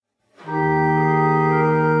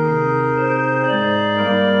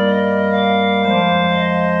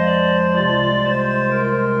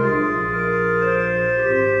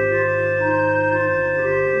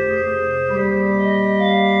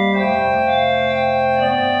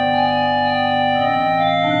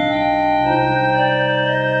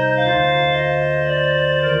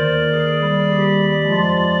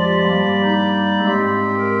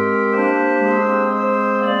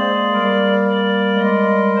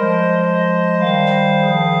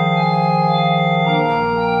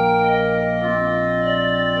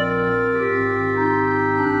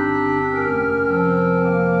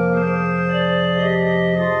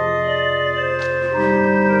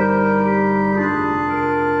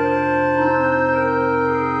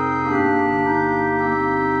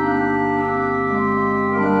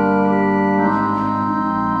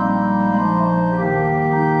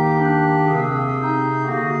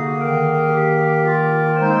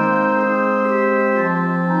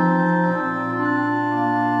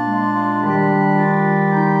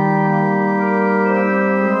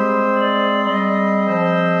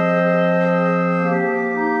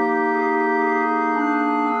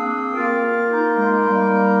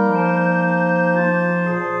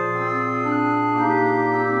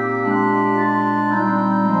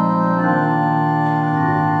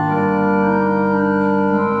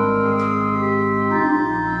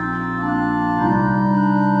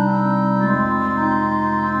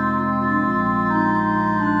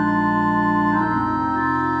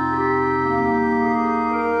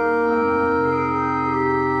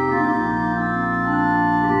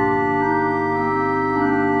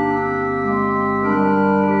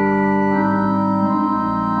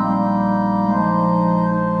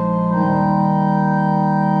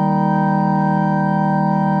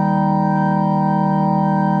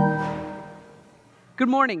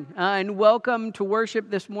morning, and welcome to worship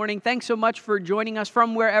this morning. Thanks so much for joining us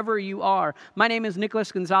from wherever you are. My name is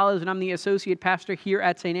Nicholas Gonzalez, and I'm the associate pastor here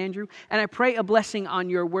at St. Andrew, and I pray a blessing on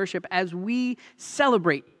your worship as we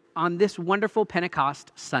celebrate on this wonderful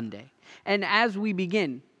Pentecost Sunday. And as we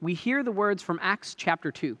begin, we hear the words from Acts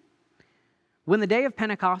chapter 2. When the day of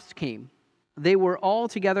Pentecost came, they were all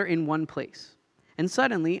together in one place. And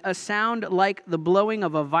suddenly a sound like the blowing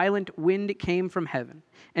of a violent wind came from heaven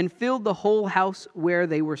and filled the whole house where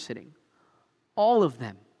they were sitting. All of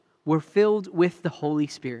them were filled with the Holy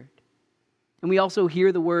Spirit. And we also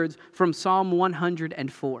hear the words from Psalm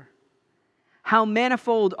 104. How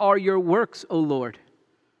manifold are your works, O Lord!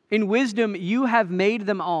 In wisdom you have made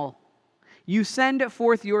them all. You send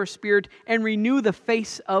forth your Spirit and renew the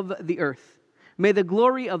face of the earth. May the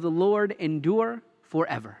glory of the Lord endure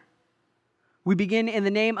forever. We begin in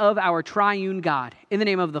the name of our triune God, in the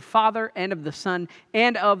name of the Father, and of the Son,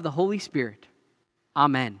 and of the Holy Spirit.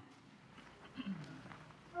 Amen.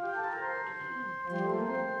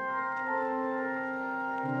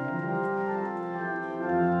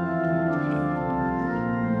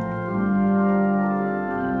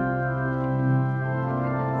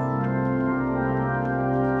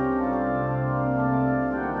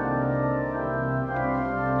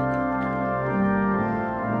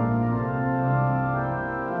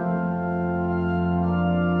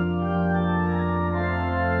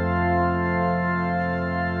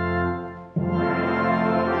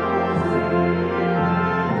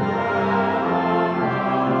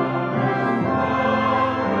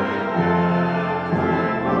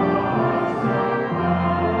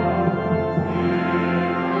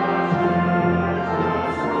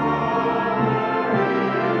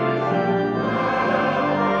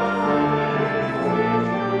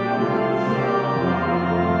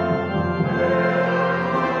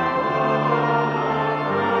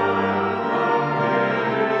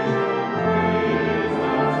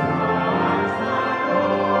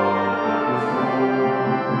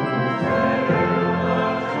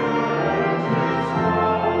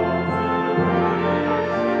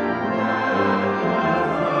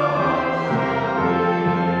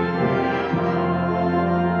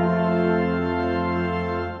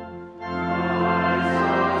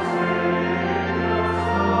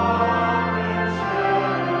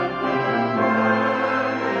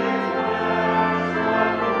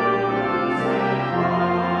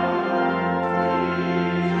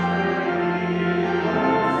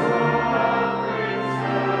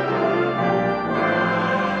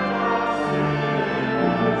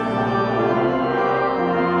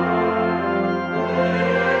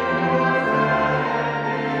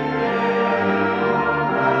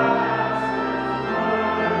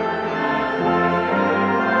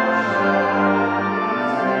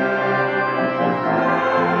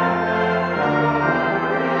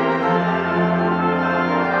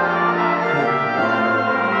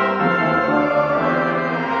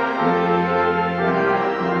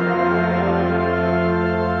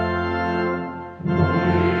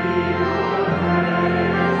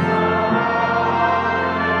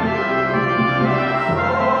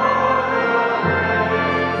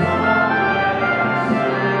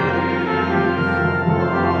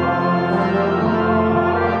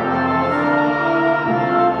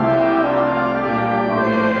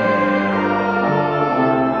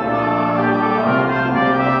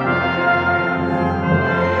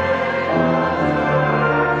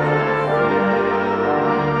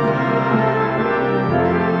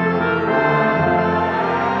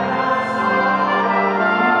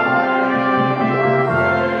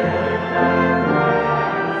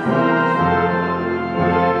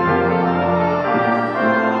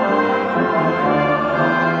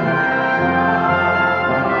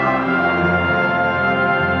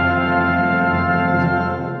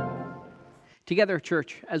 Together,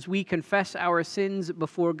 church, as we confess our sins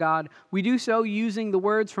before God, we do so using the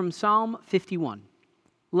words from Psalm 51.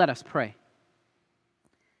 Let us pray.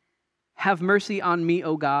 Have mercy on me,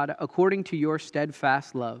 O God, according to your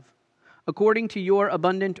steadfast love. According to your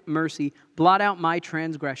abundant mercy, blot out my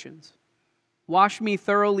transgressions. Wash me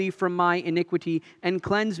thoroughly from my iniquity and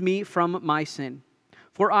cleanse me from my sin.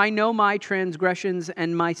 For I know my transgressions,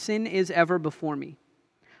 and my sin is ever before me.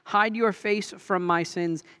 Hide your face from my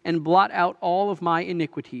sins and blot out all of my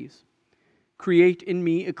iniquities. Create in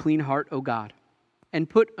me a clean heart, O God, and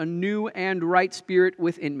put a new and right spirit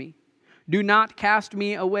within me. Do not cast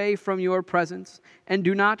me away from your presence, and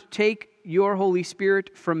do not take your Holy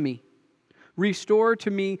Spirit from me. Restore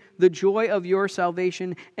to me the joy of your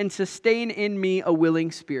salvation, and sustain in me a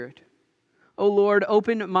willing spirit. O Lord,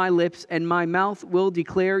 open my lips, and my mouth will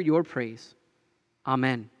declare your praise.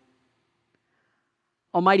 Amen.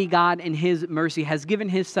 Almighty God, in his mercy, has given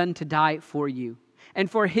his Son to die for you,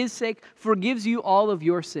 and for his sake forgives you all of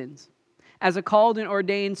your sins. As a called and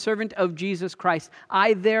ordained servant of Jesus Christ,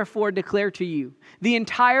 I therefore declare to you the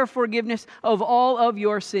entire forgiveness of all of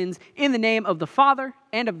your sins in the name of the Father,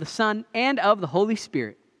 and of the Son, and of the Holy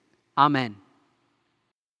Spirit. Amen.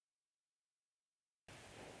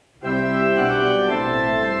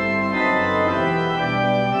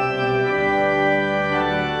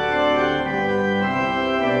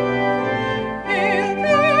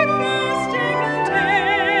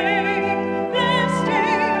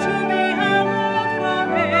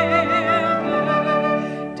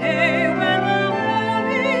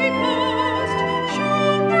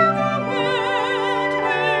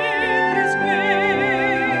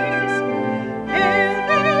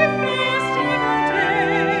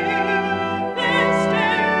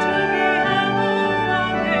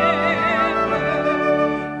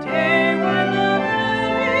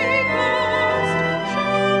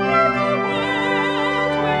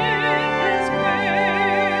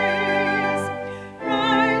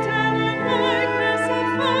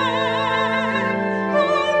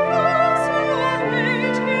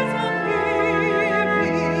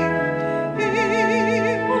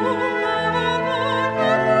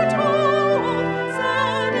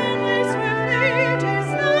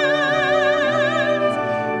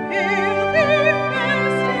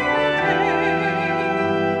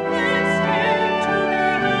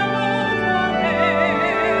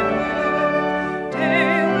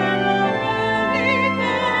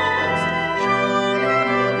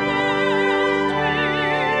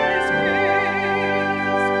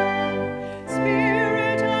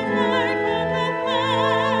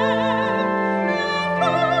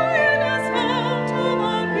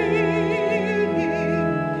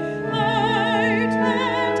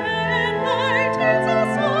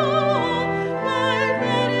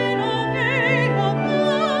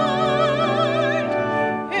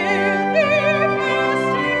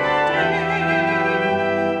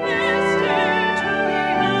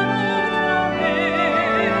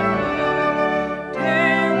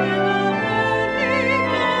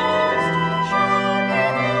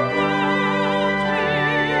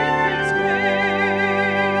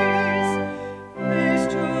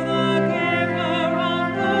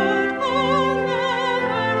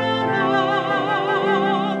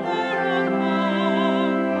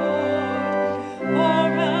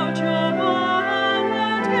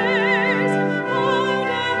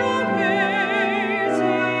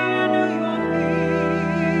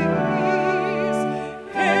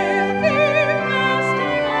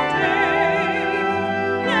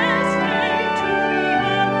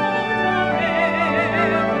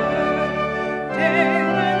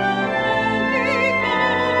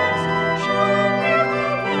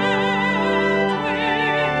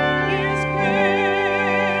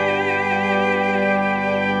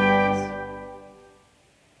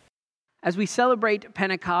 As we celebrate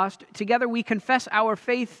Pentecost, together we confess our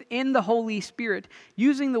faith in the Holy Spirit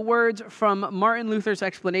using the words from Martin Luther's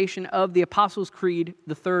explanation of the Apostles' Creed,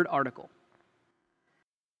 the third article.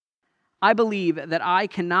 I believe that I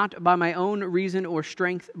cannot by my own reason or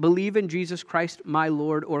strength believe in Jesus Christ my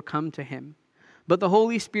Lord or come to him. But the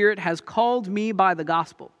Holy Spirit has called me by the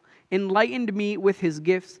gospel, enlightened me with his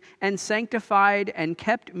gifts, and sanctified and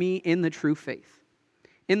kept me in the true faith.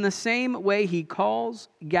 In the same way he calls,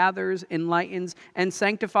 gathers, enlightens, and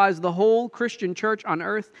sanctifies the whole Christian church on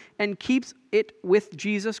earth and keeps it with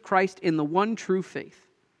Jesus Christ in the one true faith.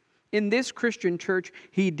 In this Christian church,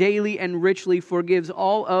 he daily and richly forgives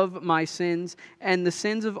all of my sins and the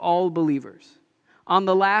sins of all believers. On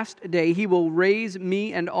the last day, he will raise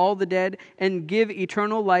me and all the dead and give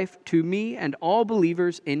eternal life to me and all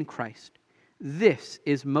believers in Christ. This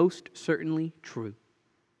is most certainly true.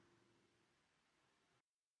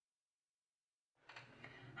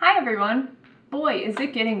 Hi everyone! Boy, is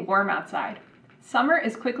it getting warm outside. Summer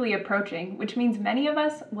is quickly approaching, which means many of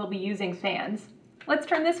us will be using fans. Let's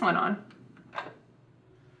turn this one on.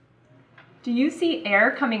 Do you see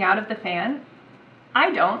air coming out of the fan? I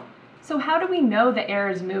don't. So how do we know the air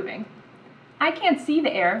is moving? I can't see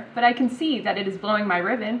the air, but I can see that it is blowing my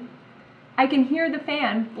ribbon. I can hear the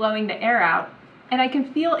fan blowing the air out, and I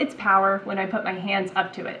can feel its power when I put my hands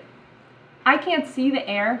up to it. I can't see the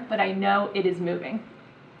air, but I know it is moving.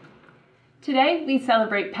 Today, we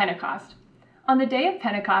celebrate Pentecost. On the day of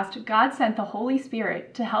Pentecost, God sent the Holy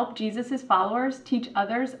Spirit to help Jesus' followers teach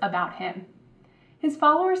others about him. His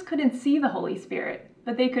followers couldn't see the Holy Spirit,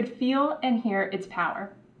 but they could feel and hear its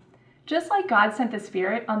power. Just like God sent the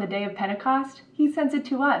Spirit on the day of Pentecost, he sends it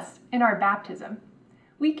to us in our baptism.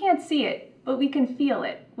 We can't see it, but we can feel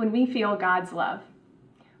it when we feel God's love.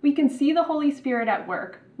 We can see the Holy Spirit at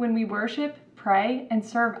work when we worship, pray, and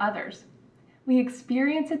serve others. We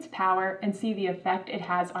experience its power and see the effect it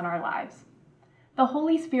has on our lives. The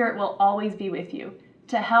Holy Spirit will always be with you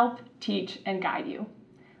to help, teach, and guide you.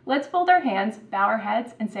 Let's fold our hands, bow our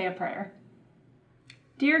heads, and say a prayer.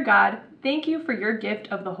 Dear God, thank you for your gift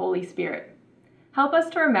of the Holy Spirit. Help us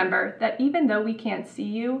to remember that even though we can't see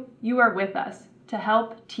you, you are with us to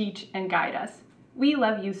help, teach, and guide us. We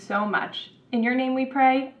love you so much. In your name we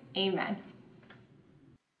pray, amen.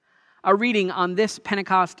 Our reading on this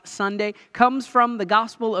Pentecost Sunday comes from the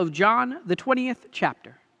Gospel of John, the 20th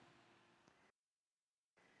chapter.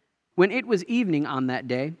 When it was evening on that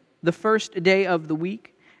day, the first day of the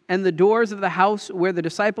week, and the doors of the house where the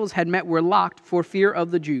disciples had met were locked for fear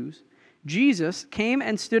of the Jews, Jesus came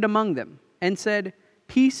and stood among them and said,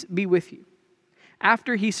 "Peace be with you."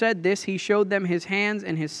 After he said this, he showed them his hands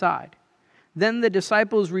and his side. Then the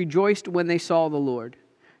disciples rejoiced when they saw the Lord.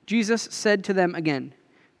 Jesus said to them again,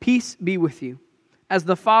 "Peace be with you. As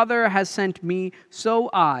the Father has sent me, so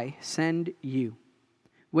I send you."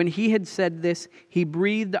 When he had said this, he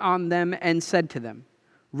breathed on them and said to them,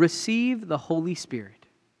 "Receive the Holy Spirit."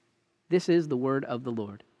 This is the word of the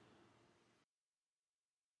Lord.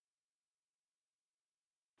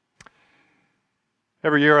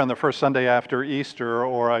 Every year on the first Sunday after Easter,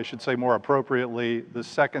 or I should say more appropriately, the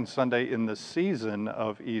second Sunday in the season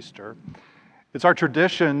of Easter, it's our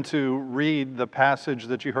tradition to read the passage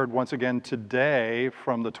that you heard once again today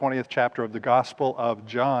from the 20th chapter of the Gospel of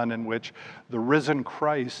John, in which the risen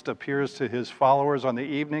Christ appears to his followers on the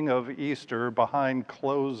evening of Easter behind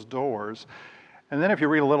closed doors. And then if you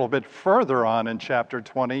read a little bit further on in chapter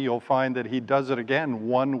 20, you'll find that he does it again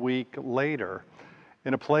 1 week later,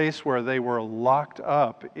 in a place where they were locked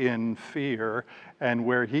up in fear and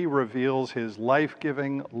where he reveals his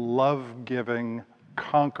life-giving, love-giving,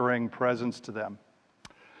 conquering presence to them.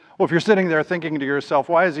 Well, if you're sitting there thinking to yourself,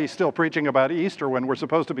 why is he still preaching about Easter when we're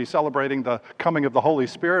supposed to be celebrating the coming of the Holy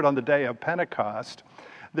Spirit on the day of Pentecost?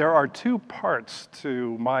 There are two parts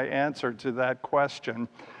to my answer to that question,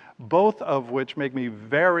 both of which make me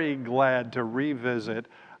very glad to revisit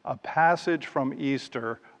a passage from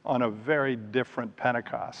Easter on a very different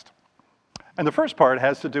Pentecost. And the first part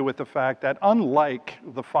has to do with the fact that unlike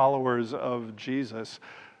the followers of Jesus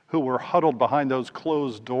who were huddled behind those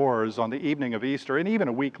closed doors on the evening of Easter, and even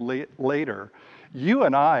a week later, you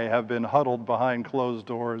and I have been huddled behind closed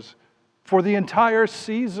doors for the entire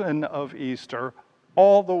season of Easter,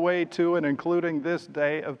 all the way to and including this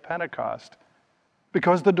day of Pentecost,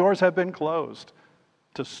 because the doors have been closed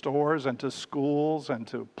to stores and to schools and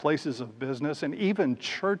to places of business and even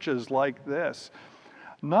churches like this,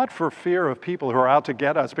 not for fear of people who are out to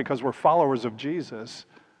get us because we're followers of Jesus,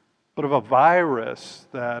 but of a virus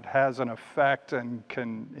that has an effect and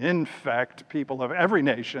can infect people of every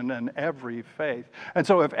nation and every faith. And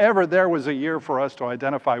so if ever there was a year for us to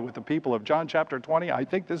identify with the people of John chapter 20, I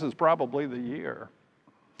think this is probably the year.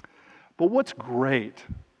 But what's great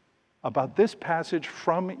about this passage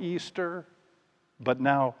from Easter, but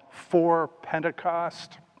now for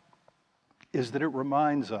Pentecost, is that it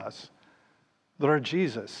reminds us that our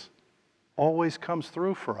Jesus always comes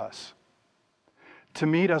through for us to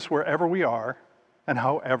meet us wherever we are and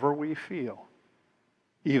however we feel,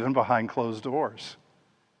 even behind closed doors,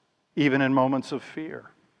 even in moments of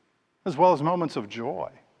fear, as well as moments of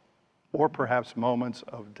joy, or perhaps moments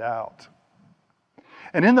of doubt.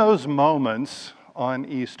 And in those moments on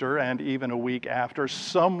Easter and even a week after,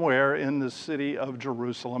 somewhere in the city of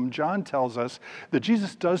Jerusalem, John tells us that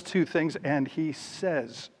Jesus does two things and he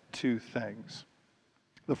says two things.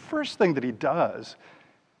 The first thing that he does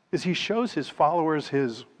is he shows his followers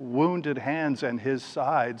his wounded hands and his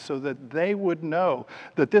side so that they would know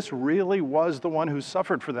that this really was the one who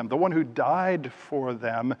suffered for them, the one who died for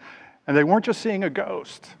them, and they weren't just seeing a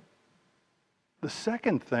ghost. The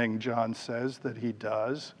second thing John says that he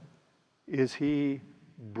does is he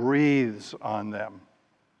breathes on them,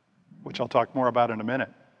 which I'll talk more about in a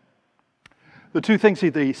minute. The two things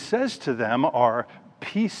that he says to them are,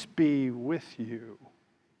 "Peace be with you."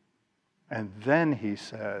 And then he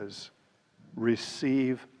says,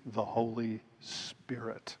 "Receive the Holy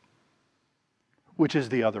Spirit," which is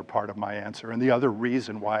the other part of my answer and the other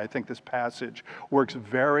reason why I think this passage works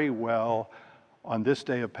very well on this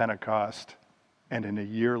day of Pentecost and in a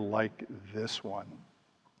year like this one.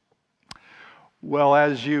 Well,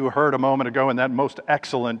 as you heard a moment ago in that most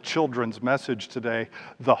excellent children's message today,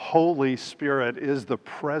 the Holy Spirit is the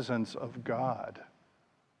presence of God,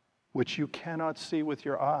 which you cannot see with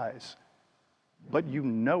your eyes, but you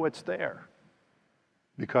know it's there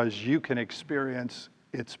because you can experience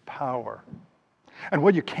its power. And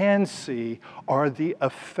what you can see are the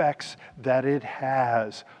effects that it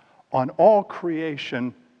has on all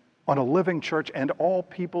creation, on a living church, and all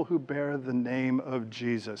people who bear the name of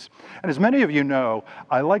Jesus. And as many of you know,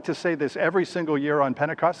 I like to say this every single year on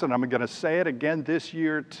Pentecost, and I'm going to say it again this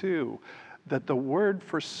year too, that the word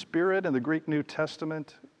for spirit in the Greek New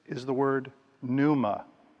Testament is the word pneuma,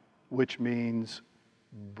 which means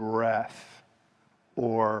breath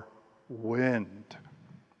or wind.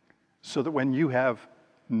 So that when you have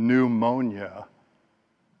pneumonia,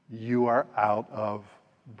 you are out of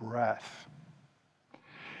breath.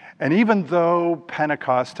 And even though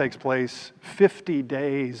Pentecost takes place 50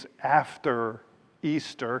 days after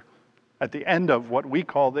Easter, at the end of what we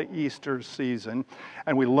call the Easter season,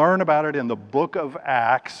 and we learn about it in the book of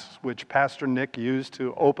Acts, which Pastor Nick used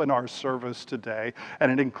to open our service today,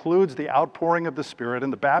 and it includes the outpouring of the Spirit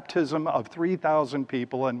and the baptism of 3,000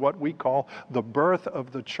 people and what we call the birth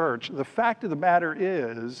of the church. The fact of the matter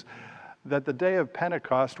is that the day of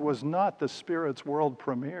Pentecost was not the Spirit's world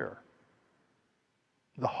premiere.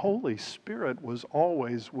 The Holy Spirit was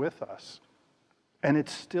always with us, and it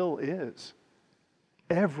still is.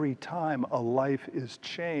 Every time a life is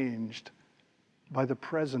changed by the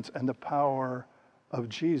presence and the power of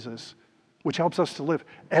Jesus, which helps us to live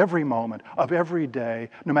every moment of every day,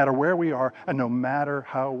 no matter where we are and no matter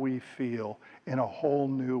how we feel, in a whole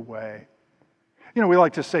new way. You know, we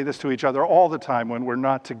like to say this to each other all the time when we're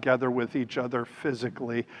not together with each other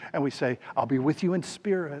physically, and we say, "I'll be with you in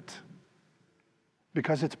spirit,"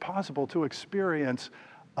 because it's possible to experience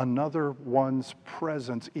another one's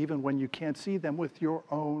presence even when you can't see them with your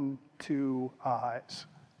own two eyes.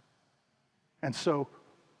 And so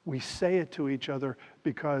we say it to each other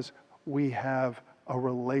because we have a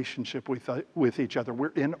relationship with each other. We're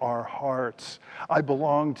in our hearts. I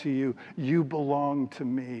belong to you. You belong to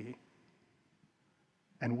me.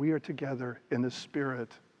 And we are together in the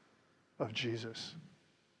Spirit of Jesus.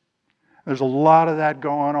 There's a lot of that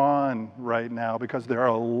going on right now because there are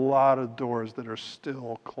a lot of doors that are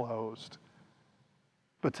still closed.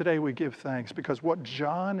 But today we give thanks because what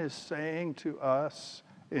John is saying to us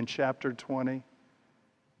in chapter 20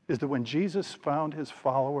 is that when Jesus found his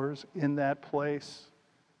followers in that place,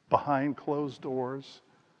 behind closed doors,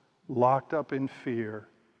 locked up in fear,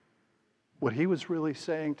 what he was really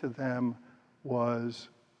saying to them was,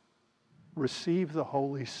 receive the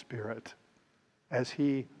Holy Spirit as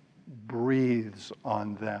he breathes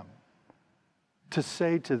on them, to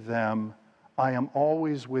say to them, I am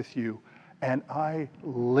always with you and I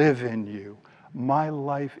live in you. My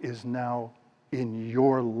life is now in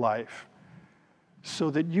your life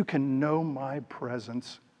so that you can know my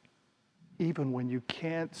presence even when you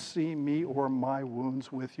can't see me or my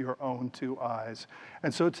wounds with your own two eyes.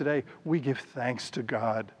 And so today we give thanks to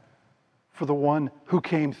God for the one who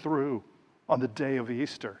came through on the day of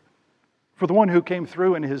Easter, for the one who came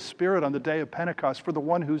through in his Spirit on the day of Pentecost, for the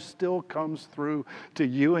one who still comes through to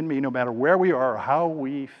you and me no matter where we are or how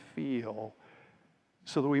we feel,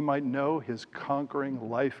 so that we might know his conquering,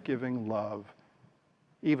 life-giving love,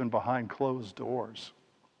 even behind closed doors.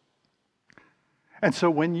 And so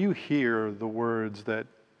when you hear the words that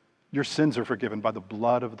your sins are forgiven by the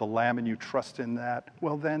blood of the Lamb and you trust in that,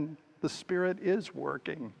 well then the Spirit is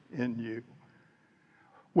working in you.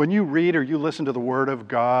 When you read or you listen to the Word of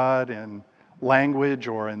God in language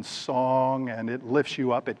or in song and it lifts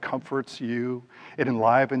you up, it comforts you, it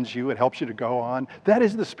enlivens you, it helps you to go on, that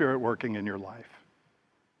is the Spirit working in your life.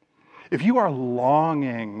 If you are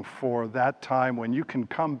longing for that time when you can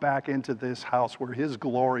come back into this house where his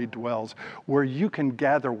glory dwells, where you can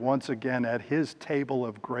gather once again at his table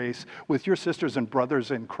of grace with your sisters and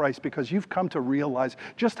brothers in Christ because you've come to realize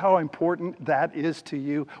just how important that is to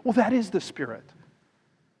you, well, that is the Spirit.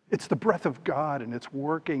 It's the breath of God, and it's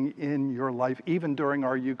working in your life, even during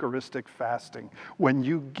our Eucharistic fasting. When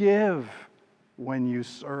you give, when you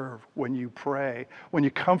serve, when you pray, when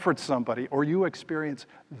you comfort somebody, or you experience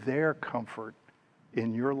their comfort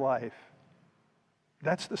in your life,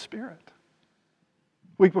 that's the Spirit.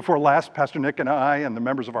 Week before last, Pastor Nick and I and the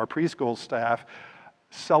members of our preschool staff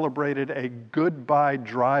celebrated a goodbye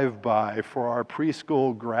drive-by for our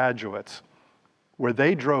preschool graduates, where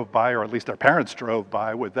they drove by, or at least their parents drove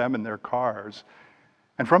by with them in their cars.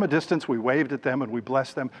 And from a distance, we waved at them and we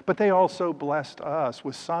blessed them, but they also blessed us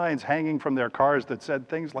with signs hanging from their cars that said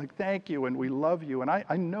things like, thank you and we love you. And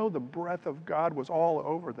I know the breath of God was all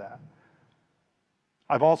over that.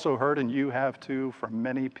 I've also heard, and you have too, from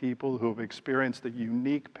many people who have experienced the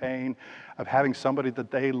unique pain of having somebody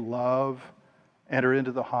that they love enter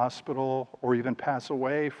into the hospital or even pass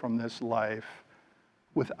away from this life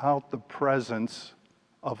without the presence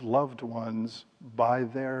of loved ones by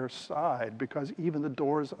their side, because even the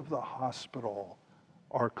doors of the hospital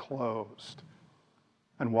are closed.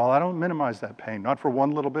 And while I don't minimize that pain, not for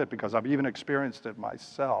one little bit, because I've even experienced it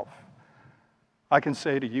myself, I can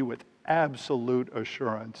say to you with absolute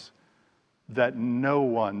assurance that no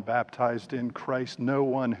one baptized in Christ, no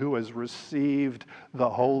one who has received the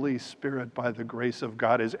Holy Spirit by the grace of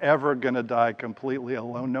God is ever going to die completely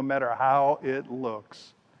alone, no matter how it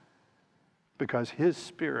looks. Because His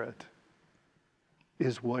Spirit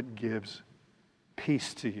is what gives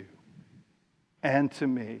peace to you and to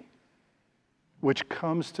me, which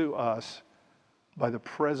comes to us by the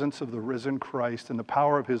presence of the risen Christ and the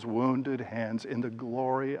power of His wounded hands in the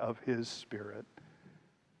glory of His Spirit,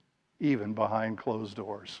 even behind closed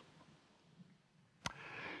doors.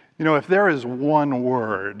 You know, if there is one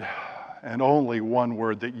word, and only one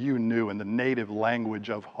word, that you knew in the native language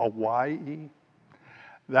of Hawaii,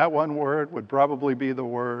 that one word would probably be the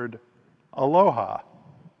word aloha.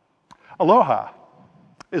 Aloha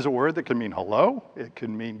is a word that can mean hello, it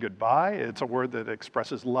can mean goodbye, it's a word that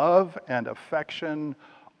expresses love and affection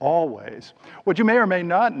always. What you may or may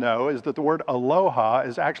not know is that the word aloha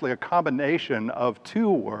is actually a combination of two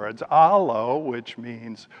words, alo, which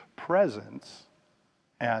means presence,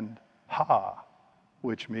 and ha,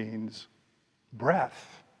 which means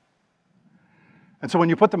breath. And so when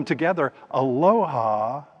you put them together,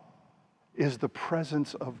 aloha is the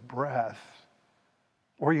presence of breath,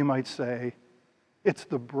 or you might say, it's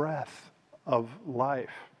the breath of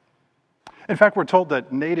life. In fact, we're told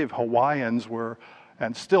that native Hawaiians were,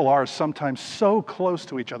 and still are sometimes, so close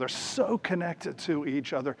to each other, so connected to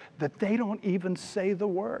each other, that they don't even say the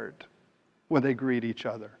word when they greet each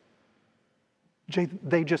other.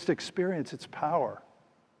 They just experience its power.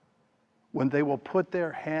 When they will put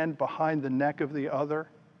their hand behind the neck of the other,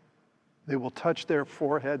 they will touch their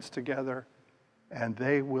foreheads together, and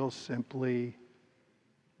they will simply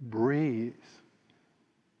breathe.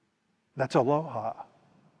 That's aloha.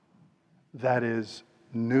 That is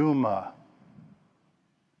pneuma.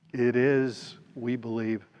 It is, we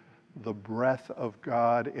believe, the breath of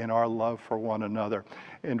God in our love for one another.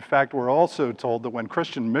 In fact, we're also told that when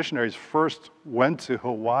Christian missionaries first went to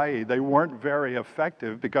Hawaii, they weren't very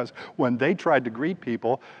effective because when they tried to greet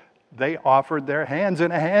people, they offered their hands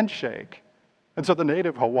in a handshake. And so the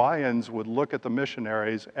native Hawaiians would look at the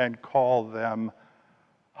missionaries and call them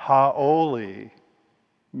haole,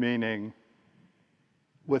 meaning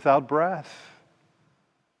without breath,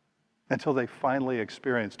 until they finally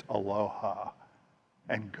experienced aloha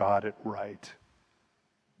and got it right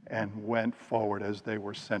and went forward as they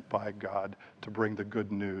were sent by God to bring the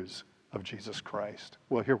good news of Jesus Christ.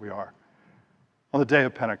 Well, here we are on the day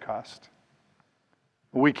of Pentecost.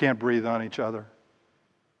 We can't breathe on each other.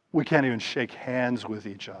 We can't even shake hands with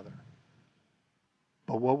each other.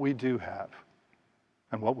 But what we do have,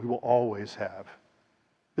 and what we will always have,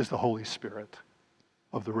 is the Holy Spirit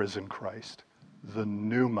of the risen Christ, the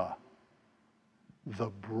pneuma, the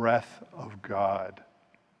breath of God,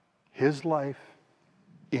 His life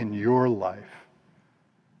in your life,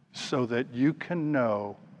 so that you can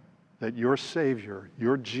know that your Savior,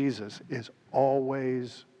 your Jesus, is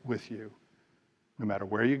always with you, no matter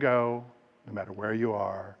where you go, no matter where you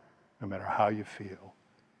are, no matter how you feel,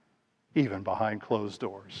 even behind closed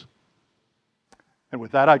doors. And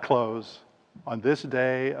with that, I close on this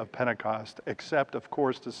day of Pentecost, except, of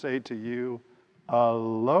course, to say to you,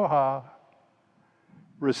 aloha.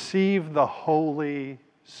 Receive the Holy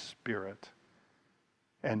Spirit,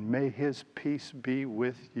 and may His peace be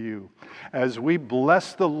with you. As we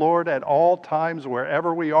bless the Lord at all times,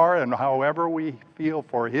 wherever we are and however we feel,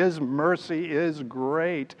 for His mercy is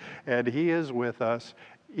great, and He is with us,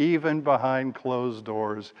 even behind closed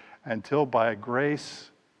doors, until by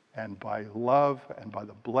grace and by love and by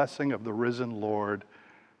the blessing of the risen Lord,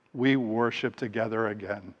 we worship together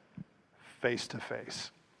again, face to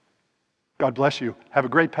face. God bless you. Have a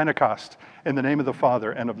great Pentecost. In the name of the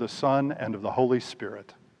Father, and of the Son, and of the Holy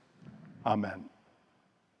Spirit. Amen.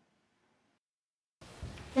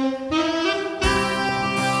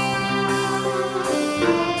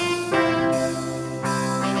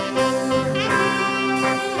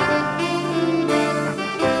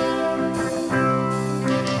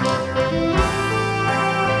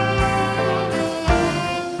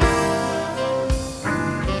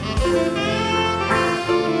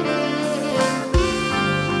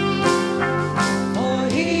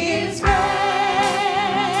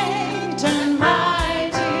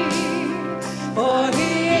 For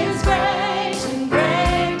he is great.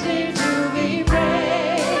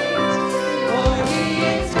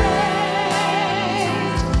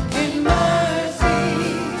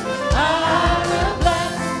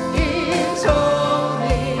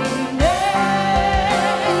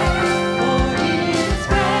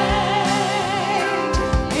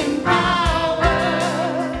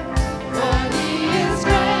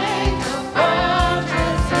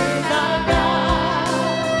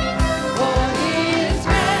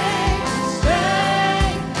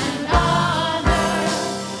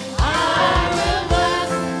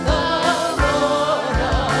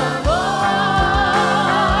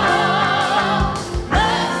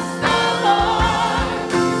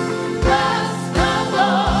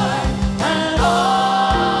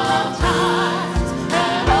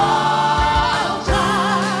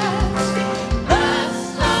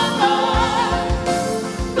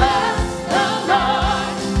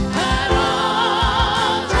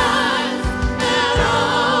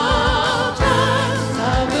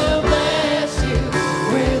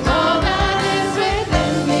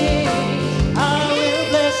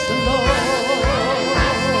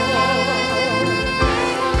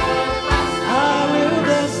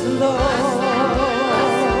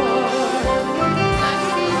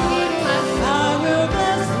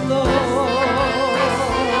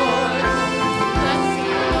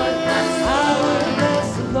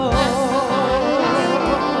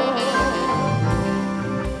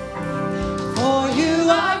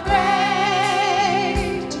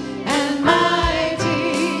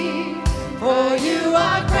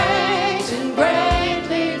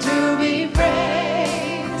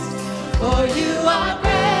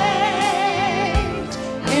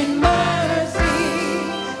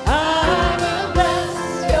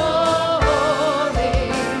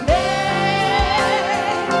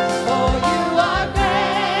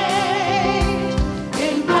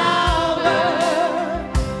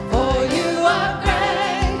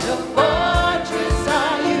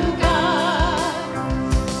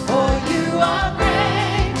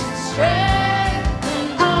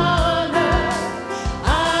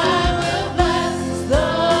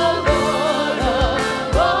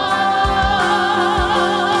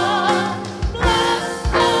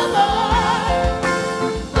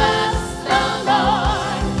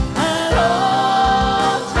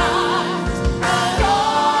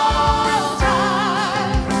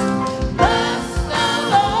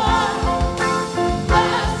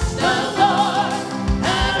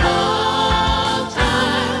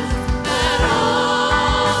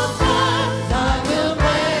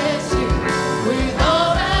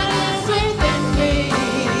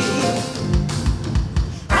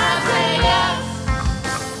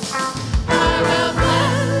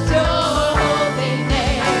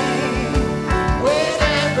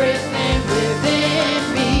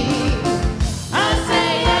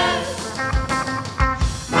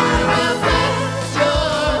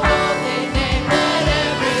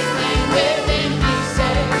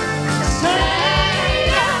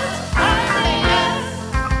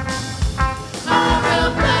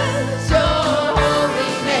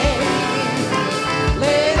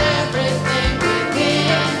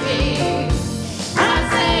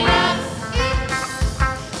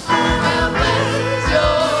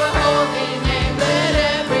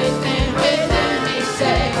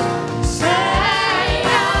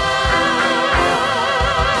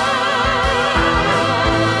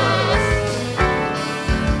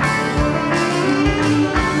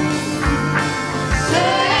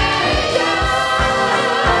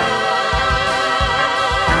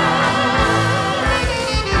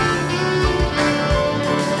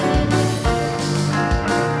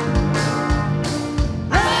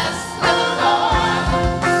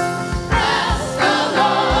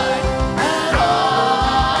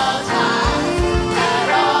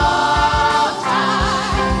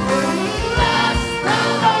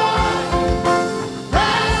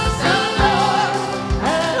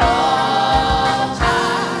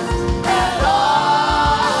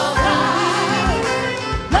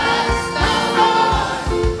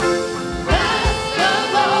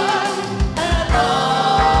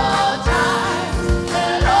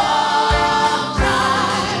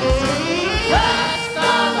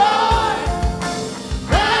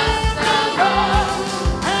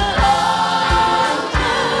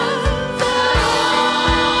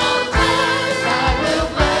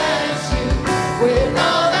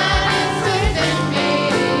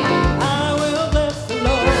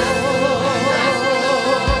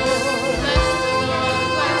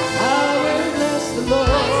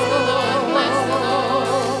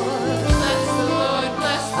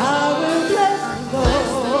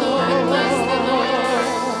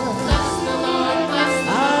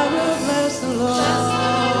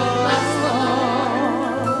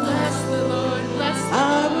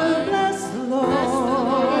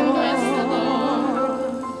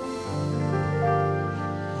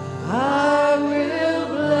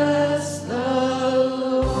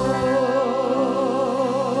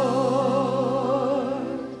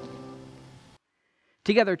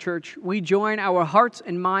 Together, church, we join our hearts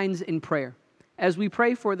and minds in prayer as we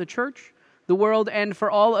pray for the church, the world, and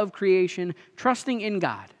for all of creation, trusting in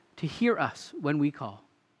God to hear us when we call.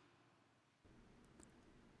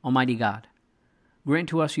 Almighty God, grant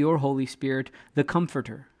to us your Holy Spirit, the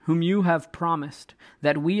Comforter, whom you have promised,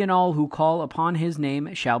 that we and all who call upon his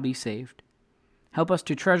name shall be saved. Help us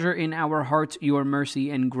to treasure in our hearts your mercy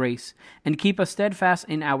and grace, and keep us steadfast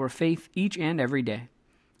in our faith each and every day.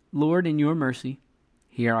 Lord, in your mercy,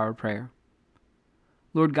 hear our prayer.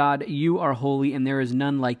 Lord God, you are holy, and there is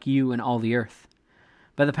none like you in all the earth.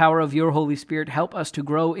 By the power of your Holy Spirit, help us to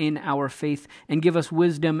grow in our faith and give us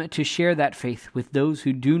wisdom to share that faith with those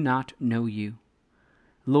who do not know you.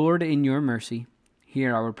 Lord, in your mercy,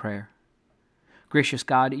 hear our prayer. Gracious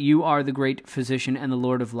God, you are the great physician and the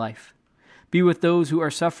Lord of life. Be with those who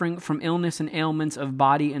are suffering from illness and ailments of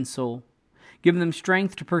body and soul. Give them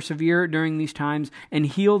strength to persevere during these times and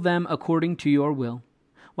heal them according to your will.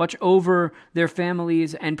 Watch over their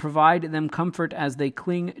families and provide them comfort as they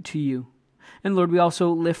cling to you. And Lord, we also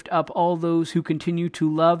lift up all those who continue to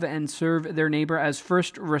love and serve their neighbor as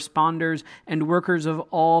first responders and workers of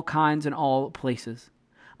all kinds and all places.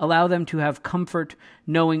 Allow them to have comfort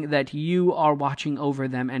knowing that you are watching over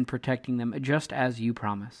them and protecting them just as you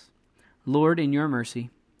promise. Lord, in your mercy,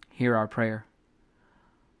 hear our prayer.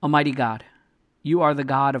 Almighty God, you are the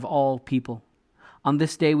God of all people. On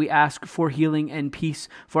this day we ask for healing and peace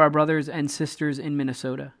for our brothers and sisters in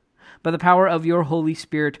Minnesota. By the power of your Holy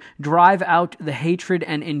Spirit, drive out the hatred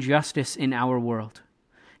and injustice in our world.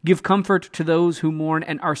 Give comfort to those who mourn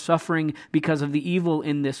and are suffering because of the evil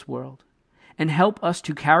in this world. And help us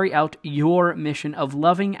to carry out your mission of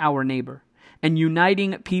loving our neighbor and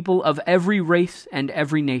uniting people of every race and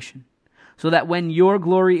every nation, so that when your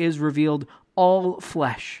glory is revealed, all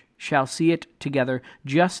flesh shall see it together,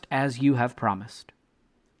 just as you have promised.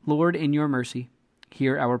 Lord, in your mercy,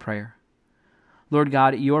 hear our prayer. Lord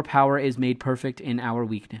God, your power is made perfect in our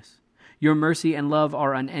weakness. Your mercy and love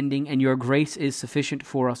are unending, and your grace is sufficient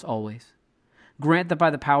for us always. Grant that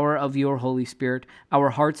by the power of your Holy Spirit,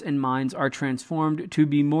 our hearts and minds are transformed to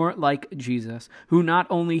be more like Jesus, who not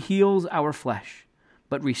only heals our flesh,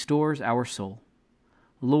 but restores our soul.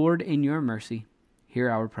 Lord, in your mercy,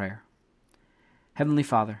 hear our prayer. Heavenly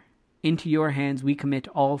Father, into your hands we commit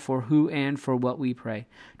all for who and for what we pray,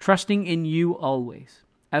 trusting in you always,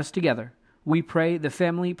 as together we pray the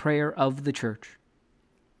family prayer of the Church.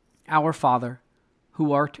 Our Father,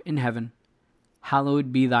 who art in heaven,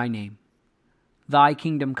 hallowed be thy name. Thy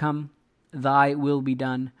kingdom come, thy will be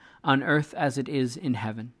done, on earth as it is in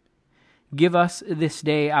heaven. Give us this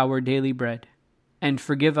day our daily bread, and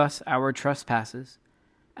forgive us our trespasses,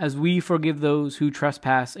 as we forgive those who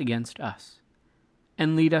trespass against us.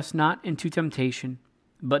 And lead us not into temptation,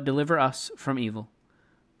 but deliver us from evil.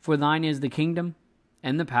 For thine is the kingdom,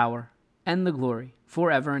 and the power, and the glory,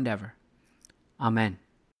 forever and ever. Amen.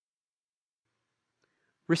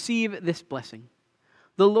 Receive this blessing.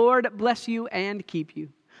 The Lord bless you and keep you.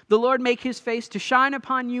 The Lord make his face to shine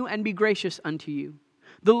upon you and be gracious unto you.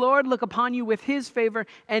 The Lord look upon you with his favor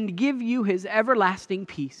and give you his everlasting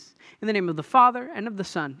peace. In the name of the Father, and of the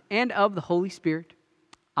Son, and of the Holy Spirit.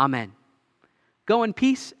 Amen. Go in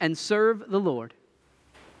peace and serve the Lord.